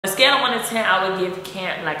scale of 1 to 10, I would give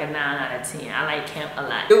camp like a 9 out of 10. I like camp a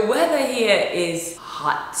lot. The weather here is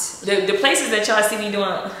hot. The places that y'all see me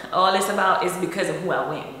doing all this about is because of who I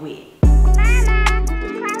went with.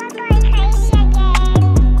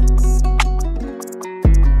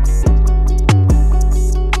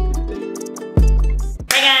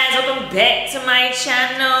 Back to my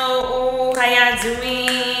channel. How y'all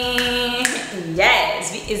doing?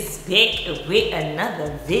 Yes, we is back with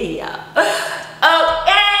another video.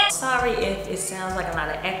 Okay. Sorry if it sounds like a lot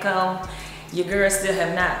of echo. Your girl still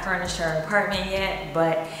have not furnished her apartment yet,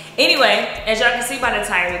 but anyway, as y'all can see by the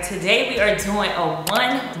title, today we are doing a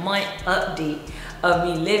 1-month update of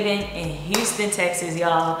me living in Houston, Texas,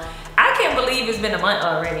 y'all. I can't believe it's been a month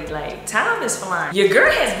already. Like, time is flying. Your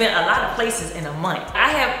girl has been a lot of places in a month. I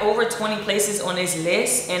have over 20 places on this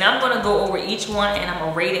list, and I'm gonna go over each one and I'm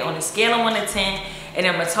gonna rate it on a scale of 1 to 10. And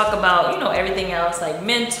I'm gonna talk about, you know, everything else like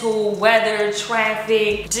mental, weather,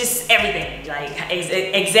 traffic, just everything. Like,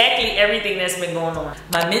 exactly everything that's been going on.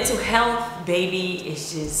 My mental health, baby,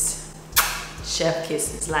 is just chef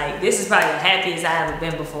kisses. Like, this is probably the happiest I ever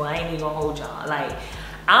been before. I ain't even gonna hold y'all. Like,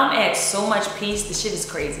 I'm at so much peace. The shit is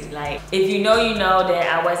crazy. Like, if you know, you know that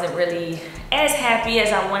I wasn't really as happy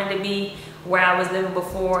as I wanted to be where I was living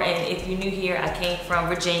before. And if you're new here, I came from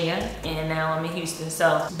Virginia and now I'm in Houston.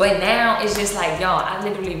 So, but now it's just like, y'all, I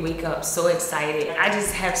literally wake up so excited. I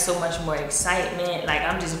just have so much more excitement. Like,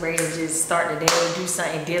 I'm just ready to just start the day, do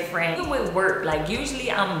something different. Even with work, like usually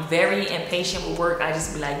I'm very impatient with work. I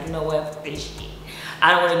just be like, you know what, fuck this shit.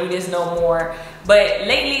 I don't want to do this no more. But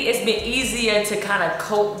lately it's been easier to kind of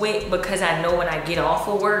cope with because I know when I get off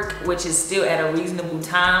of work, which is still at a reasonable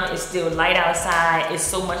time, it's still light outside, it's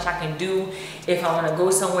so much I can do if I want to go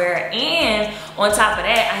somewhere. And on top of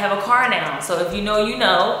that, I have a car now. So if you know, you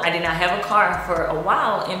know, I did not have a car for a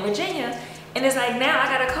while in Virginia. And it's like, now I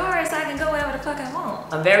got a car so I can go wherever the fuck I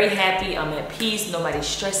want. I'm very happy, I'm at peace, nobody's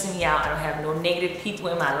stressing me out, I don't have no negative people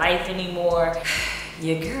in my life anymore.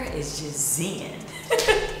 Your girl is just zen.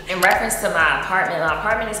 In reference to my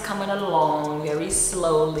apartment is coming along very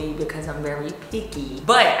slowly because I'm very picky.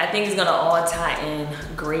 But I think it's gonna all tie in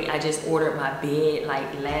great. I just ordered my bed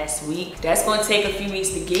like last week. That's gonna take a few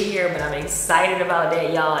weeks to get here, but I'm excited about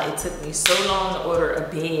that, y'all. It took me so long to order a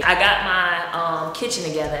bed. I got my kitchen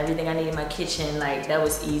together, everything I need in my kitchen, like that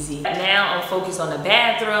was easy. Now I'm focused on the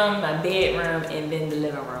bathroom, my bedroom, and then the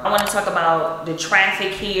living room. I wanna talk about the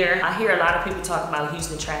traffic here. I hear a lot of people talk about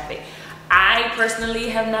Houston traffic. I personally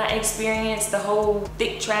have not experienced the whole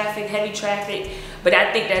thick traffic, heavy traffic, but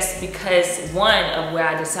I think that's because one, of where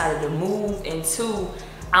I decided to move, and two,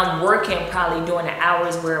 I'm working probably during the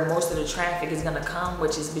hours where most of the traffic is gonna come,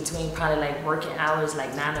 which is between probably like working hours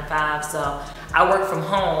like 9 to 5. So I work from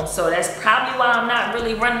home, so that's probably why I'm not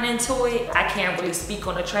really running into it. I can't really speak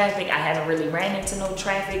on the traffic. I haven't really ran into no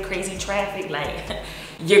traffic, crazy traffic. Like,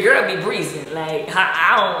 your girl be breezing. Like,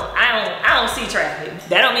 I don't see traffic.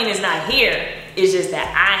 That don't mean it's not here. It's just that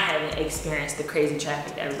I haven't experienced the crazy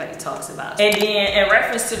traffic that everybody talks about. And then in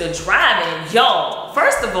reference to the driving, y'all,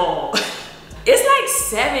 first of all, it's like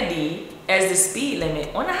 70 as the speed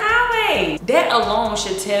limit on the highway. That alone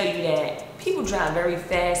should tell you that people drive very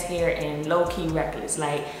fast here and low-key reckless.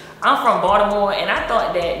 Like, I'm from Baltimore and I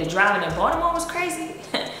thought that the driving in Baltimore was crazy.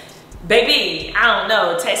 Baby, I don't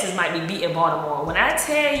know, Texas might be beating Baltimore. When I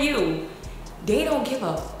tell you, they don't give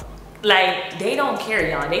a, like, they don't care,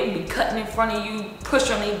 y'all. They will be cutting in front of you, push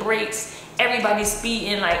on their brakes, everybody's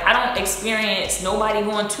speeding. Like, I don't experience nobody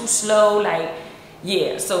going too slow. Like,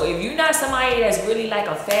 yeah, so if you're not somebody that's really like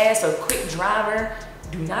a fast or quick driver,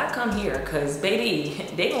 do not come here, because baby,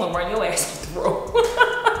 they gonna run your ass off the road.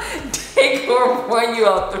 They gonna run you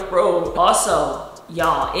off the road. Also,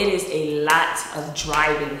 y'all, it is a lot of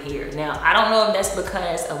driving here. Now, I don't know if that's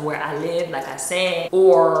because of where I live, like I said,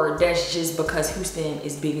 or that's just because Houston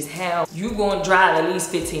is big as hell. You gonna drive at least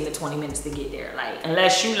 15 to 20 minutes to get there. Like,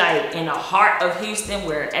 unless you like in the heart of Houston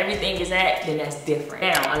where everything is at, then that's different.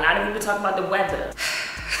 Now, a lot of people talk about the weather.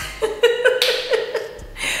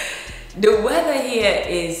 The weather here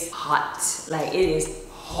is hot. Like, it is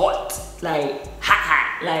hot. Like,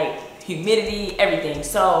 hot, like humidity, everything.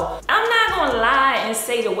 So I'm not gonna lie and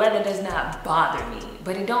say the weather does not bother me,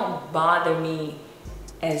 but it don't bother me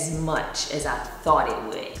as much as I thought it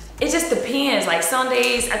would. It just depends. Like, some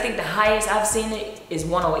days I think the highest I've seen it is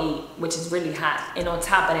 108, which is really hot. And on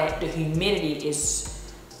top of that, the humidity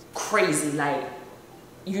is crazy. Like,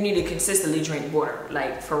 you need to consistently drink water,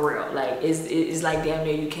 like, for real. Like, it's like damn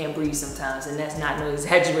near you can't breathe sometimes, and that's not no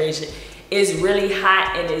exaggeration. It's really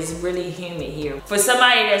hot and it's really humid here. For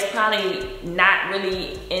somebody that's probably not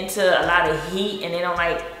really into a lot of heat and they don't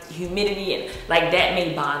like humidity and like that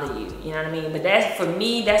may bother you, you know what I mean? But that's, for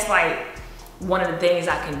me, that's like one of the things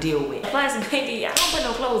I can deal with. Plus, baby, I don't put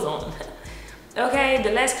no clothes on. Okay,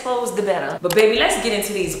 the less clothes, the better. But baby, let's get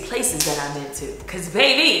into these places that I've been to. Cause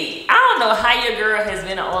baby, I don't know how your girl has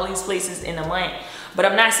been to all these places in a month, but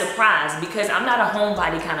I'm not surprised because I'm not a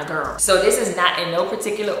homebody kind of girl. So this is not in no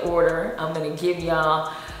particular order. I'm gonna give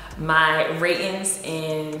y'all my ratings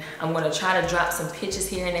and I'm gonna try to drop some pictures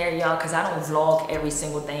here and there, y'all, cause I don't vlog every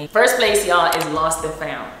single thing. First place, y'all, is Lost and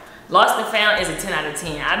Found. Lost and Found is a 10 out of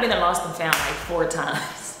 10. I've been to Lost and Found like 4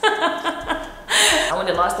 times. I went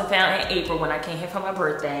to Lost and Found in April when I came here for my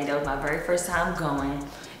birthday. That was my very first time going.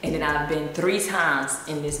 And then I've been 3 times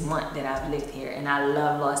in this month that I've lived here. And I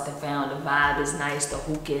love Lost and Found. The vibe is nice, the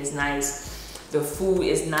hookah is nice, the food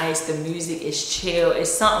is nice, the music is chill. It's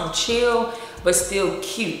something chill, but still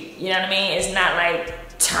cute. You know what I mean? It's not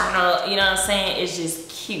like turn up, you know what I'm saying? It's just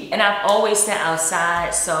cute. And I've always sat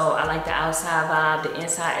outside, so I like the outside vibe. The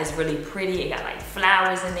inside is really pretty. It got like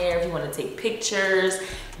flowers in there if you want to take pictures,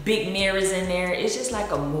 big mirrors in there. It's just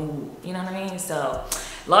like a mood, you know what I mean? So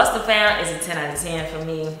Lost and Found is a 10 out of 10 for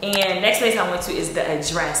me. And next place I went to is the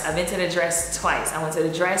Address. I've been to the Address twice. I went to the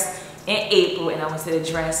Address in April and I went to the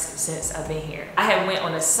Address since I've been here. I had went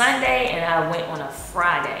on a Sunday and I went on a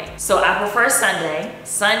Friday. So I prefer Sunday.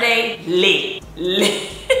 Sunday, lit.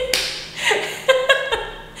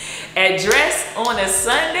 Address on a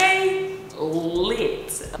Sunday, lit.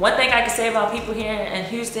 One thing I can say about people here in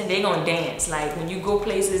Houston, they gonna dance. Like when you go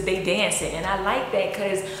places, they dancing. And I like that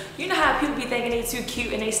because you know how people be thinking they too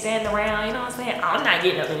cute and they stand around, you know what I'm saying? I'm not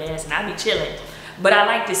getting up and dancing, I be chilling. But I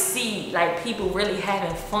like to see like people really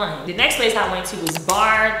having fun. The next place I went to was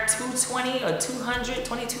Bar 220 or 200,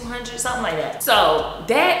 2200, something like that. So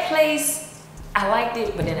that place, I liked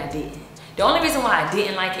it, but then I didn't. The only reason why I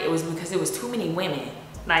didn't like it was because it was too many women.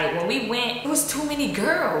 Like when we went, it was too many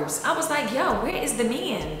girls. I was like, yo, where is the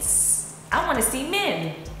men's? I want to see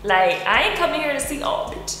men. Like I ain't coming here to see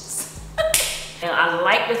all bitches. And I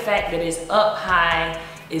like the fact that it's up high,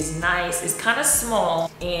 it's nice, it's kind of small,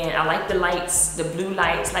 and I like the lights, the blue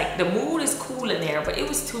lights. Like the mood is cool in there, but it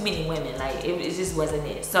was too many women. Like it just wasn't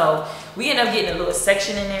it. So we ended up getting a little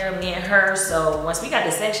section in there, me and her. So once we got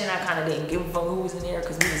the section, I kind of didn't give a fuck who was in there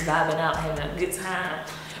because we was vibing out, having a good time.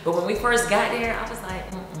 But when we first got there, I was like,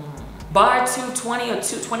 Bar 220 or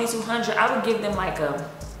 2200, I would give them like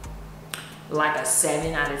a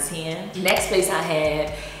 7 out of 10. Next place I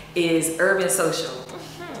had is Urban Social.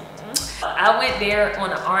 I went there on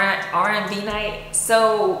an R&B night.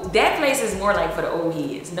 So that place is more like for the old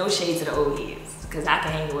heads. No shade to the old heads, because I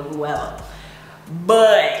can hang with whoever.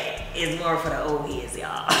 But it's more for the old heads,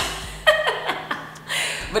 y'all.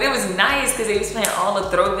 But it was nice because they was playing all the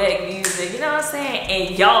throwback music, you know what I'm saying?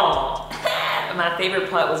 And y'all, my favorite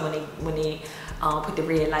part was when they put the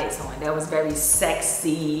red lights on. That was very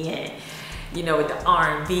sexy, and you know, with the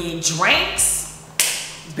R&B drinks,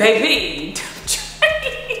 baby,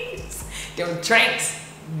 them drinks,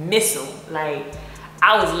 missile. Like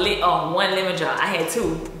I was lit on one lemon drop. I had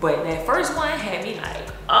 2, but that first one had me like,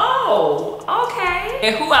 oh, okay.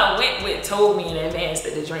 And who I went with told me in advance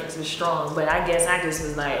that the drinks were strong, but I guess I just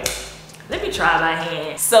was like, let me try by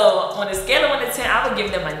hand. So on a scale of 1 to 10, I would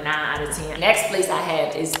give them a 9 out of 10. Next place I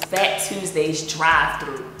have is Fat Tuesday's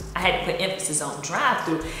drive-thru. I had to put emphasis on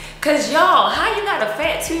drive-thru, cause y'all, how you got a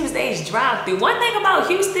Fat Tuesday's drive-thru? One thing about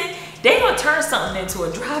Houston, they gonna turn something into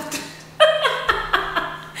a drive-thru.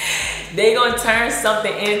 They gonna turn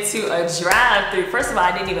something into a drive-thru. First of all,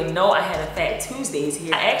 I didn't even know I had a Fat Tuesdays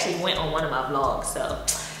here. I actually went on one of my vlogs. So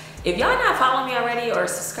if y'all not following me already or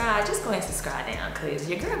subscribe, just go ahead and subscribe now, cause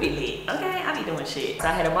your girl be lit, okay? I be doing shit. So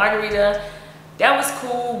I had a margarita. That was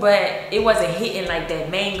cool, but it wasn't hitting like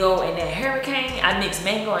that mango and that hurricane. I mixed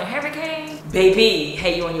mango and hurricane. Baby,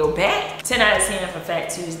 hey, you on your back. 10 out of 10 for Fat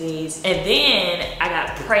Tuesdays. And then I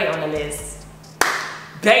got Prey on the list.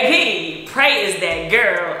 Baby, Prey is that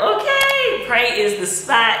girl, okay? Prey is the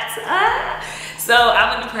spot. So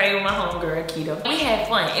I went to Prey with my homegirl, Keto. We had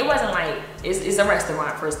fun. It wasn't like, it's a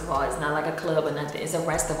restaurant, first of all. It's not like a club or nothing. It's a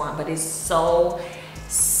restaurant, but it's so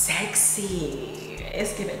sexy.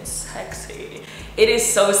 It's getting sexy. It is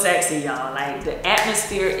so sexy, y'all. Like the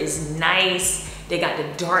atmosphere is nice. They got the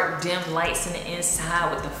dark, dim lights in the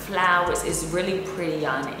inside with the flowers. It's really pretty,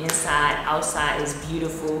 y'all, on the inside. Outside is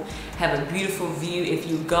beautiful. Have a beautiful view. If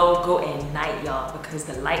you go at night, y'all, because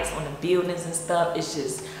the lights on the buildings and stuff, it's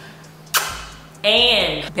just...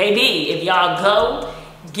 And, baby, if y'all go,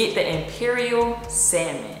 get the Imperial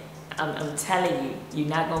Salmon. I'm telling you, you're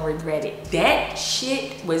not gonna regret it. That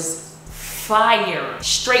shit was fire.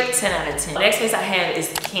 Straight 10 out of 10. The next place I have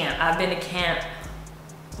is camp. I've been to camp,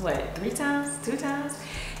 what, 3 times? 2 times?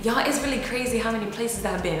 Y'all, it's really crazy how many places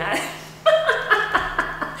I've been.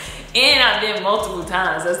 And I've been multiple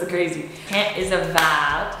times. That's the crazy. Camp is a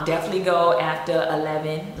vibe. Definitely go after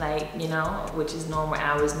 11, like, you know, which is normal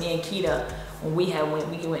hours. Me and Keita, when we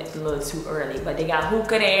went a little too early, but they got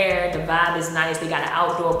hookah there. The vibe is nice. They got an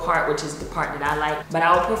outdoor part, which is the part that I like. But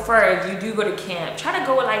I would prefer, if you do go to camp, try to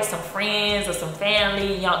go with like some friends or some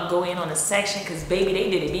family. Y'all can go in on a section, cause baby, they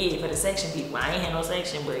did it big for the section people. I ain't had no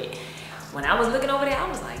section, but when I was looking over there, I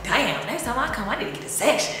was like, damn, next time I come, I need to get a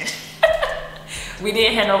section. We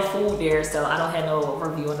didn't have no food there, so I don't have no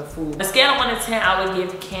review on the food. On a scale of 1 to 10, I would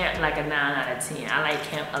give camp like a 9 out of 10. I like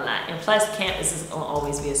camp a lot. And plus, camp is just gonna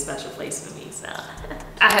always be a special place for me, so.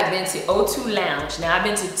 I have been to O2 Lounge. Now, I've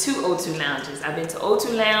been to 2 O2 Lounges. I've been to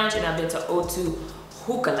O2 Lounge and I've been to O2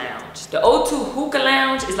 Hookah Lounge. The O2 Hookah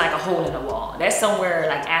Lounge is like a hole in the wall. That's somewhere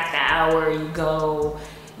like after hour you go,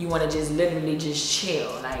 you wanna just literally just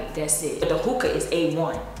chill, like that's it. But the hookah is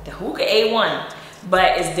A1. The hookah A1.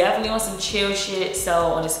 But it's definitely on some chill shit.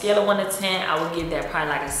 So on a scale of 1 to 10, I would give that probably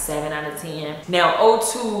like a 7 out of 10. Now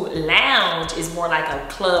O2 Lounge is more like a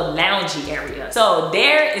club loungy area. So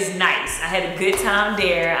there is nice. I had a good time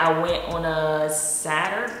there. I went on a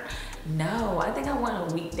Saturday. No, I think I went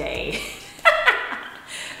on a weekday.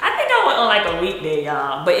 I think I went on like a weekday,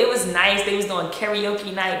 y'all. But it was nice. They was doing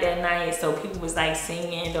karaoke night that night. So people was like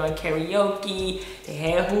singing, doing karaoke. They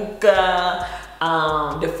had hookah.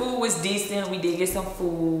 The food was decent. We did get some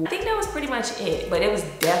food. I think that was pretty much it. But it was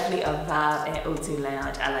definitely a vibe at O2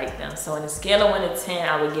 Lounge. I like them. So on a scale of 1 to 10,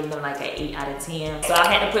 I would give them like an 8 out of 10. So I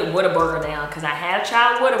had to put Whataburger down because I have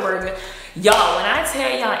tried Whataburger. Y'all, when I tell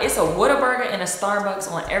y'all it's a Whataburger and a Starbucks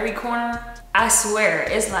on every corner, I swear,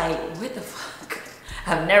 it's like, what the fuck?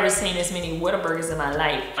 I've never seen this many Whataburgers in my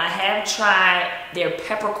life. I have tried their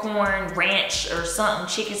peppercorn ranch or something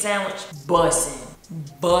chicken sandwich. Bussin',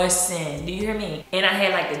 do you hear me? And I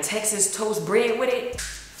had like the Texas toast bread with it.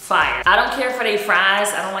 Fire. I don't care for their fries.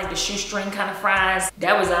 I don't like the shoestring kind of fries.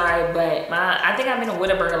 That was alright, but I think I've been to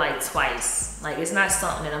Whataburger like twice. Like it's not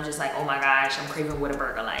something that I'm just like, oh my gosh, I'm craving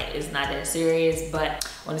Whataburger. Like it's not that serious, but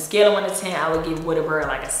on a scale of 1 to 10, I would give Whataburger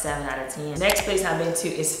like a 7 out of 10. Next place I've been to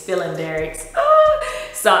is Phil and Derek's.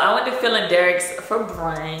 So I went to Phil and Derek's for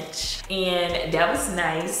brunch and that was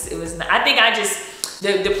nice. It was, I think I just,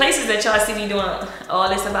 the places that y'all see me doing all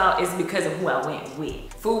this about is because of who I went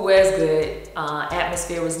with. Food was good,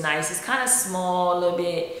 atmosphere was nice. It's kind of small a little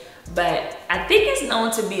bit, but I think it's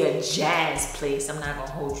known to be a jazz place. I'm not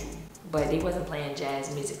gonna hold you, but they wasn't playing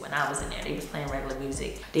jazz music when I was in there. They was playing regular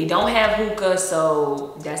music. They don't have hookah,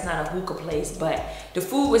 so that's not a hookah place, but the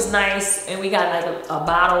food was nice and we got like a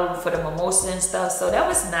bottle for the mimosa and stuff, so that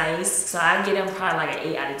was nice. So I give them probably like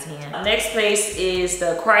an 8 out of 10. The next place is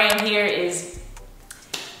the aquarium here is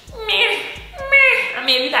meh. I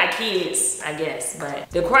mean, we got kids, I guess, but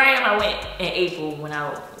the aquarium I went in April when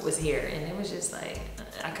I was here and it was just like,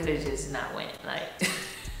 I could have just not went, like.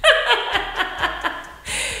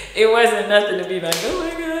 It wasn't nothing to be like, oh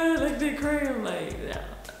my God, like the aquarium, like, no.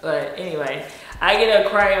 But anyway, I get an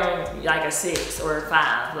aquarium like a 6 or a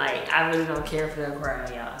 5. Like, I really don't care for the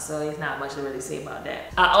aquarium, y'all. So there's not much to really say about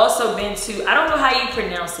that. I also been to, I don't know how you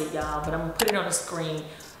pronounce it, y'all, but I'm gonna put it on the screen.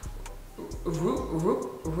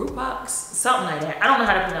 Rootbox, something like that. I don't know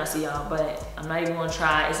how to pronounce it, y'all, but I'm not even gonna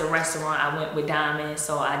try. It's a restaurant. I went with Diamond,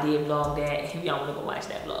 so I did vlog that. If y'all wanna go watch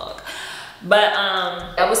that vlog. But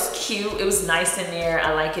that was cute. It was nice in there.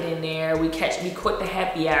 I like it in there. We caught the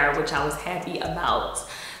happy hour, which I was happy about.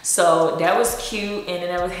 So that was cute, and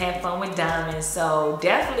then I was having fun with Diamond. So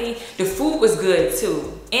definitely the food was good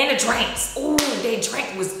too, and the drinks. Ooh, that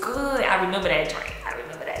drink was good. I remember that drink.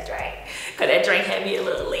 Cause that drink had me a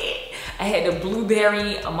little lit. I had the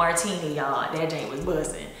blueberry martini, y'all. That drink was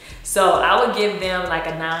buzzing. So I would give them like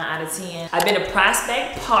a 9 out of 10. I've been to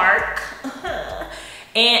Prospect Park.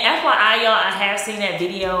 And FYI, y'all, I have seen that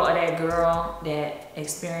video of that girl that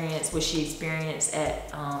experienced what she experienced at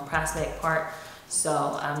Prospect Park.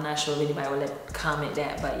 So I'm not sure if anybody will comment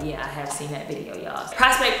that, but yeah, I have seen that video, y'all.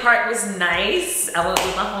 Prospect Park was nice. I went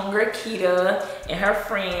with my homegirl Keita and her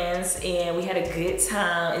friends, and we had a good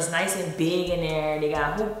time. It's nice and big in there. They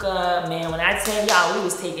got hookah, man. When I tell y'all, we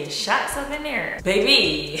was taking shots up in there,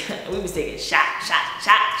 baby. We was taking shot.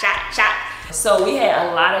 So we had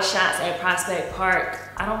a lot of shots at Prospect Park.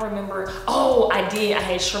 I don't remember. Oh, I did. I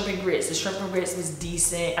had shrimp and grits. The shrimp and grits was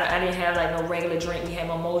decent. I didn't have like no regular drink. We had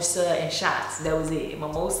mimosa and shots. That was it.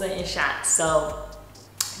 Mimosa and shots. So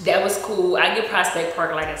that was cool. I give Prospect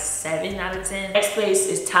Park like a 7 out of 10. Next place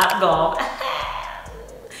is Top Golf.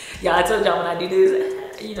 Y'all, I told y'all when I do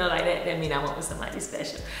this, you know, like that mean I went with somebody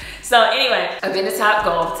special. So anyway, I've been to Top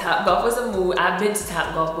Golf. Top Golf was a move. I've been to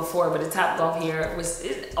Top Golf before, but the Top Golf here was,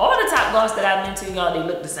 all the Top Golfs that I've been to, y'all, they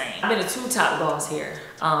look the same. I've been to 2 Top Golfs here.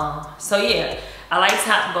 So yeah, I like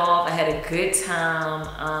Top Golf. I had a good time.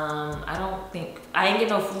 I ain't get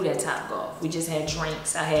no food at Top Golf. We just had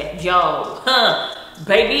drinks. I had,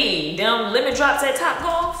 baby, them lemon drops at Top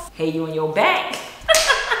Golf. Hey, you in your back.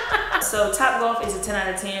 So Top Golf is a 10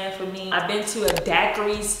 out of 10 for me. I've been to a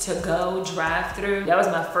daiquiris to go drive-through. That was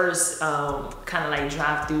my first kind of like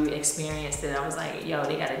drive-through experience that I was like, yo,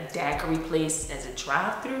 they got a daiquiri place as a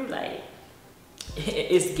drive-through, like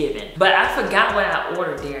it's given. But I forgot what I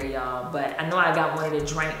ordered there, y'all. But I know I got one of the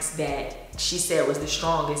drinks that she said was the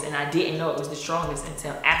strongest, and I didn't know it was the strongest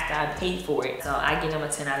until after I paid for it. So I give them a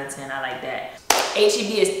 10 out of 10. I like that.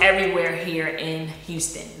 H-E-B is everywhere here in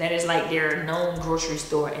Houston. That is like their known grocery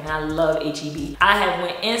store, and I love H-E-B. I have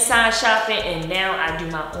went inside shopping, and now I do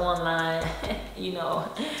my online, you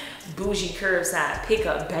know, bougie curbside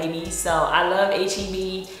pickup, baby. So I love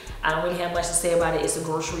H-E-B. I don't really have much to say about it. It's a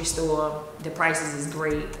grocery store. The prices is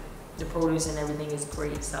great. The produce and everything is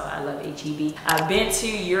great, so I love H-E-B. I've been to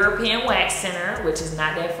European Wax Center, which is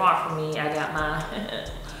not that far from me. I got my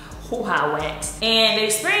hoo-ha wax, and the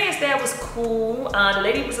experience there was cool. The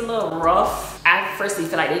lady was a little rough. I firstly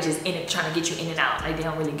feel like they just in it trying to get you in and out. Like they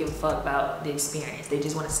don't really give a fuck about the experience. They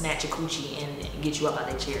just want to snatch your coochie and get you up out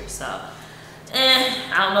their chair. So,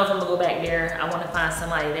 I don't know if I'm gonna go back there. I want to find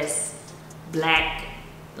somebody that's black,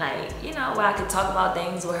 like, you know, where I could talk about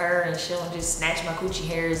things with her and she'll just snatch my coochie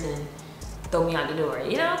hairs and throw me out the door,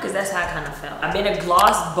 you know, because that's how I kind of felt. I've been to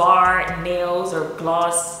Gloss Bar Nails, or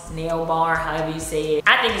Gloss Nail Bar, however you say it.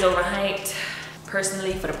 I think it's overhyped,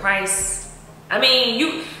 personally, for the price. I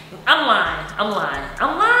mean, I'm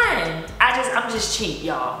lying. I'm just cheap,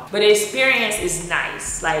 y'all. But the experience is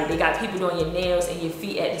nice. Like, they got people doing your nails and your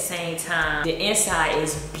feet at the same time. The inside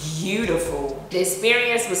is beautiful. The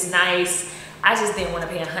experience was nice. I just didn't want to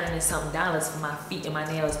pay $100 and something for my feet and my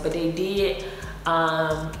nails, but they did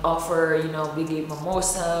offer, you know, we get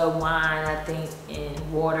mimosa, wine, I think,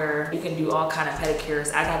 and water. You can do all kind of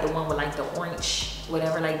pedicures. I got the one with like the orange,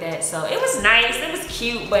 whatever like that. So it was nice, it was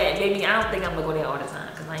cute, but baby, I don't think I'm gonna go there all the time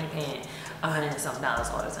because I ain't paying $100 and something all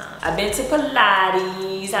the time. I've been to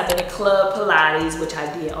Pilates. I've been to Club Pilates, which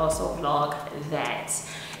I did also vlog that.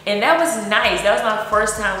 And that was nice. That was my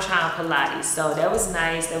first time trying Pilates. So that was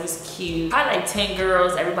nice. That was cute. Probably like 10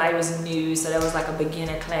 girls. Everybody was new. So that was like a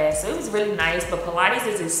beginner class. So it was really nice. But Pilates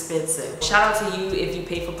is expensive. Shout out to you if you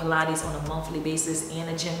pay for Pilates on a monthly basis and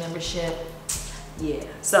a gym membership. Yeah.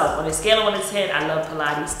 So on a scale of 1 to 10, I love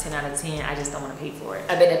Pilates. 10 out of 10. I just don't want to pay for it.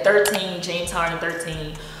 I've been to 13, James Harden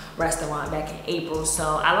 13 restaurant back in April.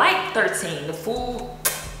 So I like 13. The food,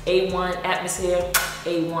 A1. Atmosphere,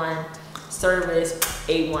 A1. Service,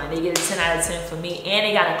 A1. They get a 10 out of 10 for me, and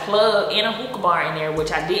they got a club and a hookah bar in there,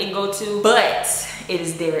 which I didn't go to, but it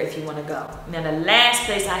is there if you want to go. Now the last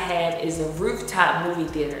place I have is a rooftop movie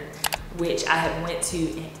theater, which I have went to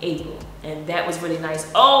in April, and that was really nice.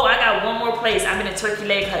 Oh, I got one more place. I'm in a Turkey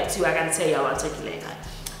Leg Hut too. I gotta tell y'all about Turkey Leg Hut.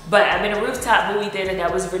 But I've been a rooftop movie theater.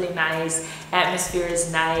 That was really nice. Atmosphere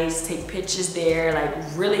is nice. Take pictures there. Like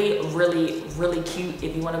really, really, really cute.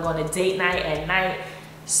 If you want to go on a date night at night,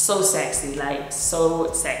 so sexy, like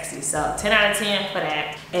so sexy. So 10 out of 10 for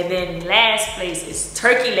that. And then last place is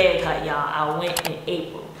Turkey Leg Hut, y'all. I went in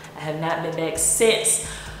April. I have not been back since,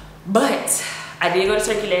 but I did go to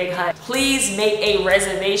Turkey Leg Hut. Please make a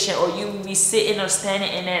reservation or you will be sitting or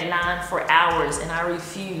standing in that line for hours, and I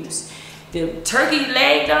refuse. The turkey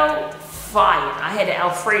leg though, fire. I had the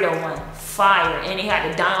Alfredo one, fire. And they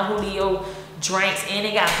had the Don Julio drinks, and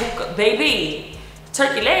they got hookah. Baby,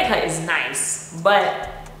 Turkey Leg Hut is nice, but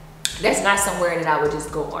that's not somewhere that I would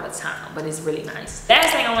just go all the time, but it's really nice.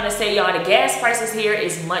 Last thing I want to say, y'all, the gas prices here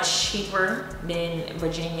is much cheaper than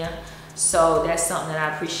Virginia. So that's something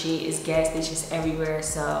that I appreciate, is gas stations everywhere.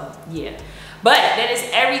 So yeah, but that is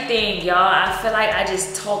everything, y'all. I feel like I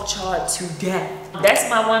just talked y'all to death. That's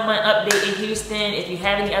my 1 month update in Houston. If you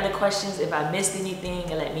have any other questions, if I missed anything,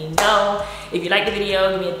 let me know. If you like the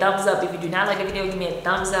video, give me a thumbs up. If you do not like the video, give me a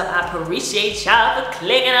thumbs up. I appreciate y'all for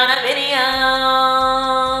clicking on the video.